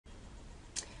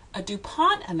A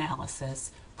DuPont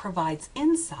analysis provides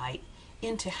insight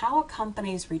into how a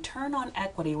company's return on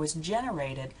equity was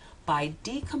generated by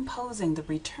decomposing the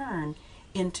return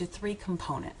into three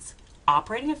components: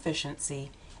 operating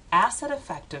efficiency, asset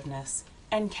effectiveness,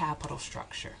 and capital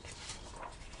structure.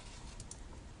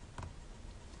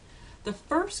 The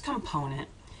first component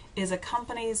is a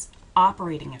company's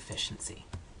operating efficiency.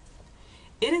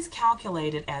 It is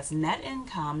calculated as net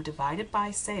income divided by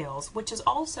sales, which is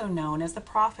also known as the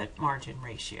profit margin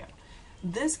ratio.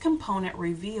 This component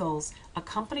reveals a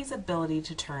company's ability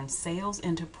to turn sales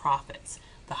into profits.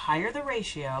 The higher the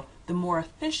ratio, the more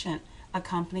efficient a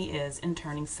company is in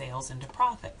turning sales into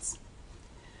profits.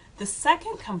 The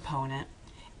second component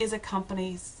is a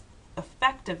company's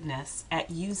effectiveness at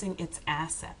using its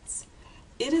assets.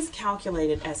 It is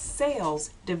calculated as sales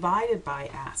divided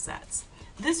by assets.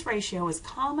 This ratio is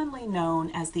commonly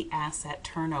known as the asset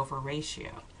turnover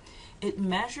ratio. It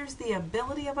measures the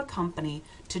ability of a company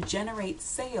to generate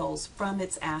sales from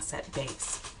its asset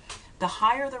base. The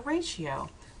higher the ratio,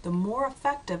 the more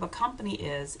effective a company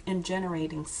is in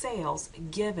generating sales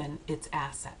given its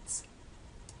assets.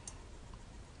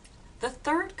 The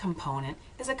third component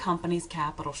is a company's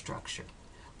capital structure.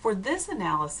 For this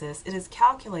analysis, it is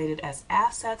calculated as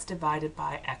assets divided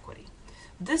by equity.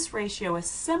 This ratio is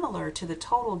similar to the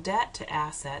total debt to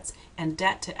assets and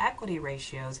debt to equity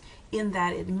ratios in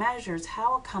that it measures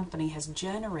how a company has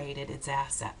generated its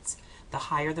assets. The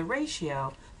higher the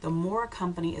ratio, the more a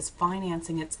company is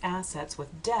financing its assets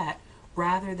with debt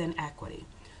rather than equity.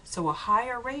 So a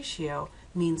higher ratio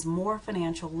means more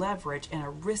financial leverage and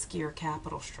a riskier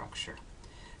capital structure.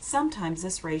 Sometimes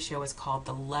this ratio is called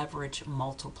the leverage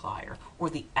multiplier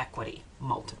or the equity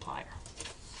multiplier.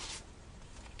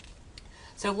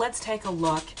 So let's take a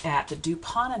look at the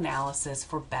DuPont analysis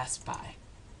for Best Buy.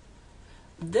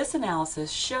 This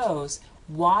analysis shows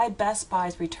why Best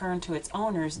Buy's return to its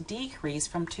owners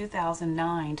decreased from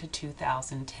 2009 to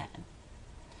 2010.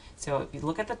 So if you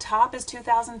look at the top is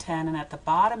 2010 and at the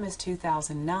bottom is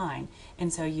 2009,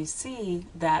 and so you see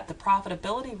that the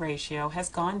profitability ratio has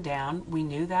gone down. We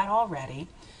knew that already.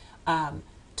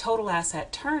 Total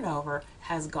asset turnover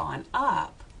has gone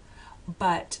up,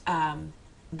 but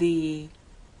the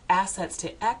assets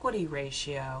to equity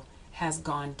ratio has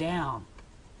gone down.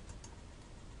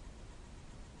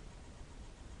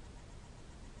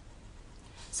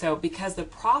 So because the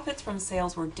profits from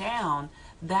sales were down,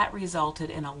 that resulted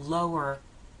in a lower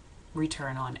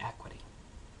return on equity.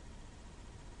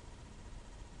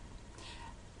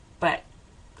 But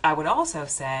I would also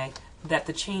say that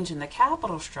the change in the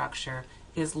capital structure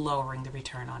is lowering the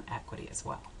return on equity as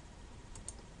well.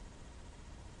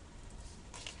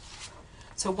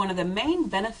 So one of the main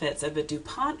benefits of a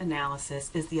DuPont analysis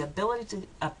is the ability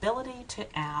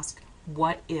to ask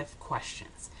what-if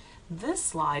questions. This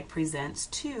slide presents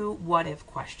two what-if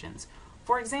questions.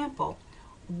 For example,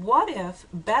 what if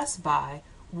Best Buy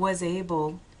was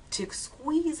able to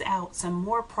squeeze out some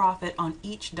more profit on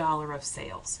each dollar of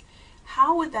sales?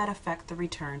 How would that affect the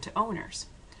return to owners?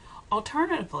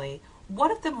 Alternatively,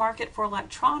 what if the market for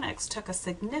electronics took a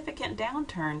significant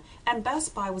downturn and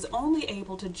Best Buy was only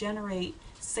able to generate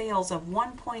sales of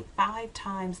 1.5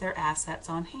 times their assets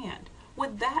on hand?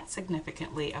 Would that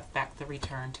significantly affect the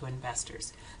return to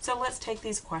investors? So let's take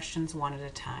these questions one at a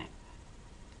time.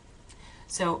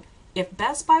 So if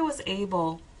Best Buy was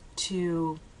able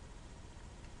to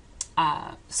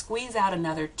squeeze out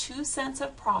another 2 cents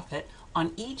of profit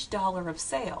on each dollar of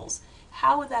sales,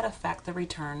 how would that affect the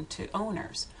return to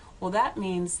owners? Well, that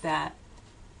means that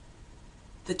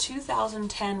the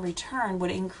 2010 return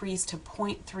would increase to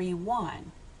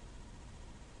 0.31,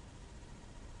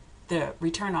 the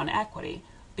return on equity,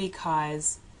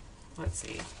 because,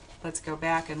 let's go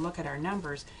back and look at our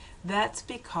numbers. That's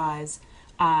because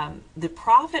the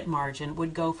profit margin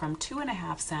would go from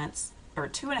 2.5 cents or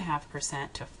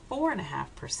 2.5% to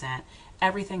 4.5%,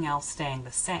 everything else staying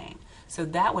the same. So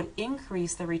that would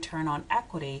increase the return on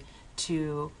equity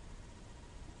to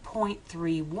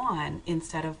 0.31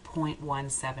 instead of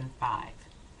 0.175.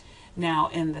 Now,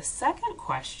 in the second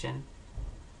question,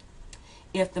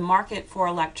 if the market for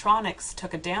electronics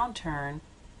took a downturn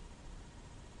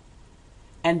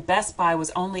and Best Buy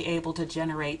was only able to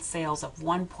generate sales of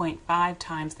 1.5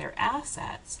 times their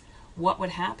assets, what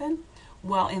would happen?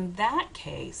 Well, in that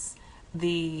case,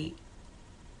 the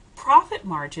profit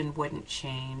margin wouldn't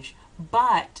change,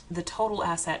 but the total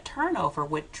asset turnover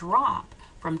would drop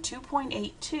from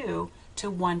 2.82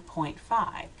 to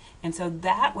 1.5. And so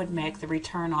that would make the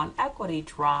return on equity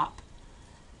drop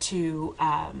to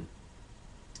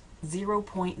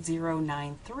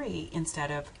 0.093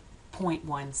 instead of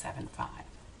 0.175.